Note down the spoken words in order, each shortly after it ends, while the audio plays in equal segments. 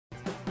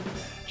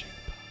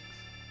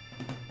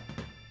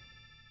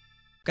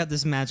Got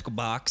this magical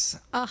box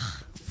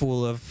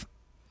full of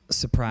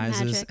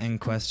surprises and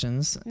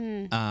questions.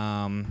 Who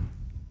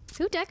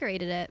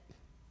decorated it?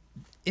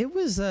 It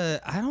was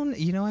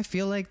I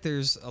feel like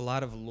there's a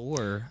lot of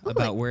lore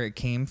about where it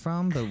came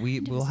from, but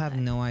we'll have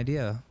no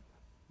idea.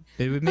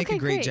 It would make a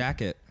great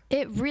jacket.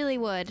 It really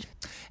would.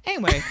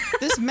 Anyway,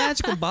 this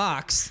magical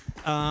box,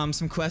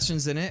 some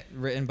questions in it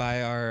written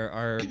by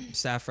our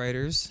staff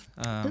writers,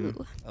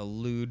 a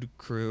lewd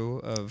crew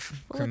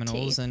of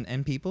criminals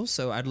and people.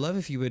 So I'd love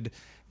if you would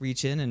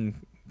reach in and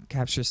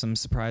capture some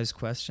surprise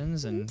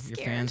questions, and your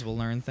fans will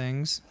learn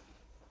things.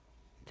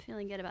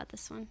 Feeling good about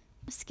this one.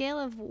 A scale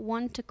of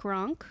 1 to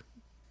Gronk.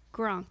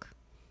 Gronk.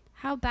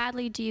 How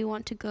badly do you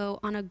want to go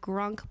on a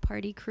Gronk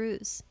party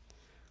cruise?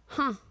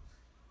 Huh.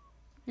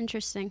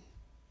 Interesting.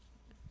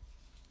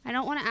 I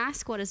don't want to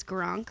ask what is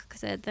Gronk, because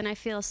then I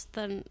feel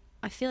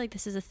like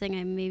this is a thing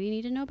I maybe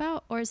need to know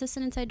about, or is this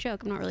an inside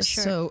joke? I'm not really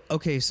sure. So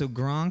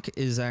Gronk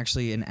is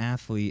actually an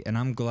athlete, and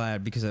I'm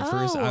glad, because at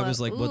first I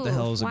was like, what the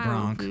hell is a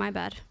Gronk? My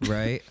bad.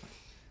 Right?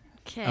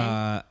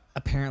 Okay.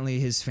 Apparently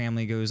his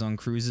family goes on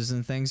cruises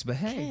and things, but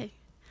hey,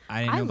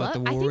 I didn't know about the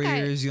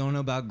Warriors. You don't know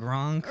about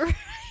Gronk?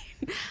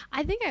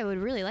 I think I would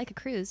really like a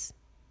cruise.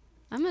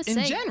 I'm going to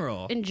say.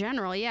 In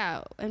general,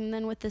 yeah. And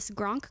then with this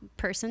Gronk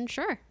person,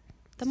 sure.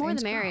 The more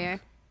the merrier.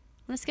 Gronk.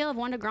 On a scale of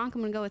 1 to Gronk,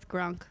 I'm going to go with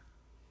Gronk.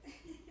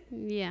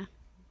 Yeah.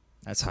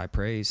 That's high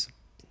praise.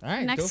 All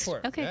right, go for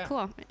it. Okay,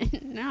 cool.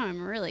 Now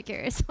I'm really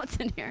curious what's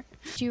in here.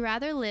 Would you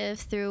rather live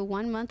through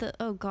 1 month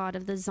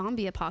of the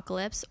zombie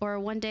apocalypse, or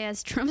 1 day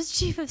as Trump's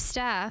chief of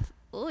staff?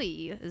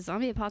 Oy,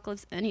 zombie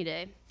apocalypse any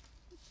day.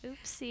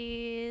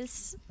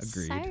 Oopsies.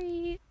 Agreed.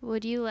 Sorry.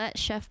 Would you let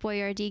Chef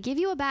Boyardee give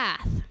you a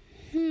bath?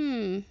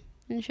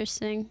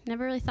 Interesting.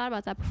 Never really thought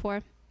about that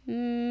before.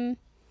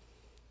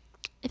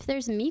 If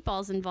there's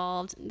meatballs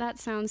involved, that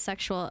sounds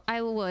sexual.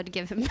 I would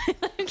give me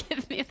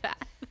a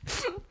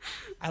bath.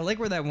 I like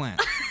where that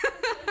went.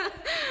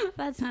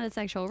 That's not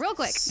sexual. Real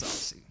quick.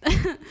 Saucy.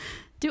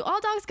 Do all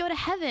dogs go to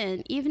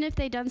heaven even if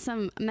they done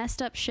some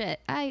messed up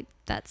shit?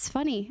 That's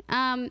funny.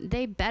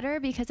 They better,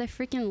 because I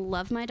freaking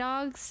love my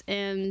dogs,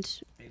 and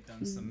they've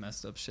done some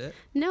messed up shit.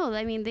 No,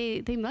 I mean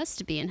they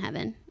must be in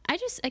heaven.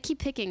 I keep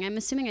picking. I'm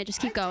assuming I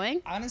just keep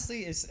going.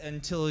 Honestly, it's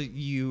until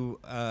you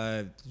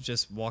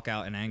just walk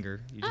out in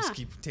anger. You just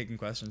keep taking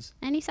questions.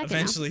 Any second.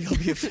 Eventually, you'll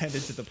be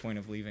offended to the point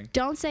of leaving.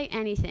 Don't say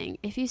anything.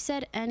 If you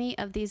said any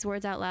of these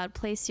words out loud,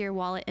 place your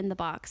wallet in the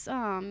box.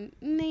 Oh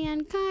man,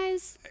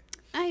 guys,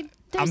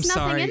 there's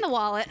nothing in the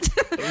wallet.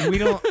 We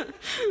don't.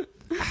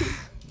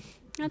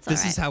 That's all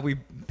This is how we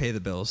pay the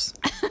bills.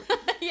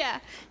 Yeah,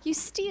 you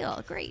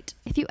steal. Great.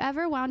 If you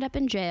ever wound up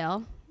in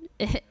jail,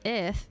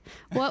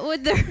 what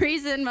would the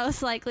reason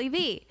most likely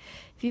be?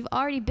 If you've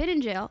already been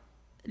in jail,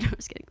 no, I'm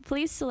just kidding.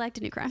 Please select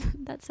a new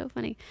crime. That's so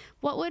funny.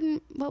 What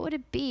would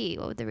it be?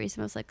 What would the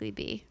reason most likely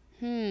be?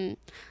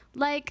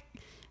 Like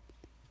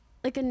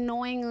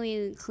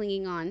annoyingly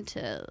clinging on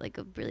to like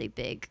a really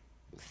big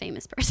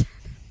famous person.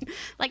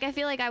 Like I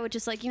feel like I would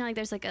just like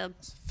there's like a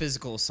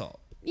physical assault.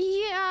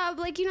 Yeah,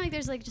 like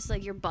there's like just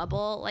like your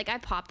bubble. Like I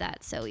pop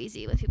that so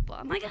easy with people.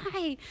 I'm like,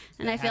 hi,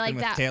 and I feel like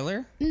that.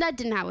 Taylor? That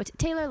didn't happen with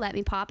Taylor. Let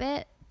me pop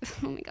it.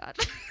 Oh my god.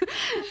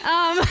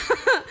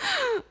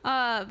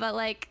 But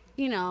like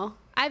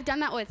I've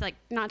done that with like,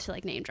 not to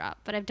like name drop,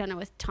 but I've done it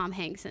with Tom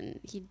Hanks, and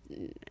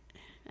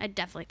I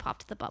definitely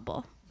popped the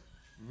bubble.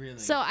 Really?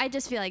 So I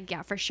just feel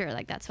like for sure,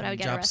 like that's what I would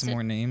get arrested. Drop some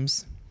more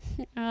names.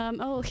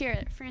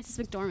 Here, Francis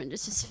McDormand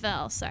just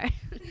fell. Sorry.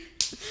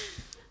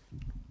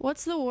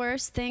 What's the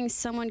worst thing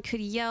someone could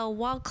yell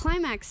while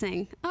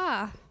climaxing?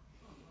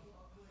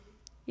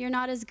 You're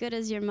not as good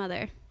as your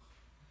mother.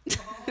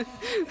 Wow.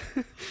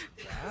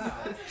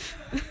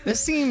 That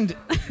seemed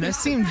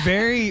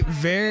very,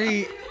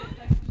 very,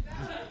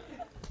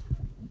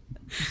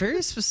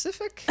 very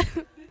specific.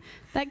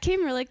 That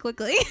came really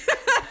quickly.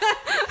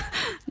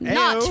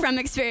 Not from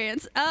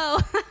experience.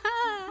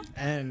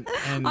 And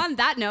on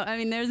that note, I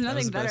mean, there's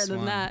nothing better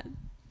than that.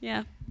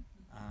 Yeah.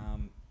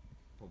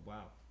 But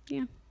wow.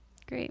 Yeah.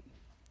 Great.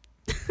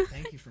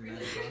 Thank you for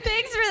that.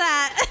 Thanks for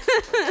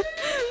that.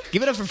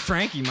 Give it up for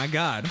Frankie, my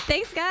God.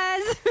 Thanks,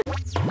 guys.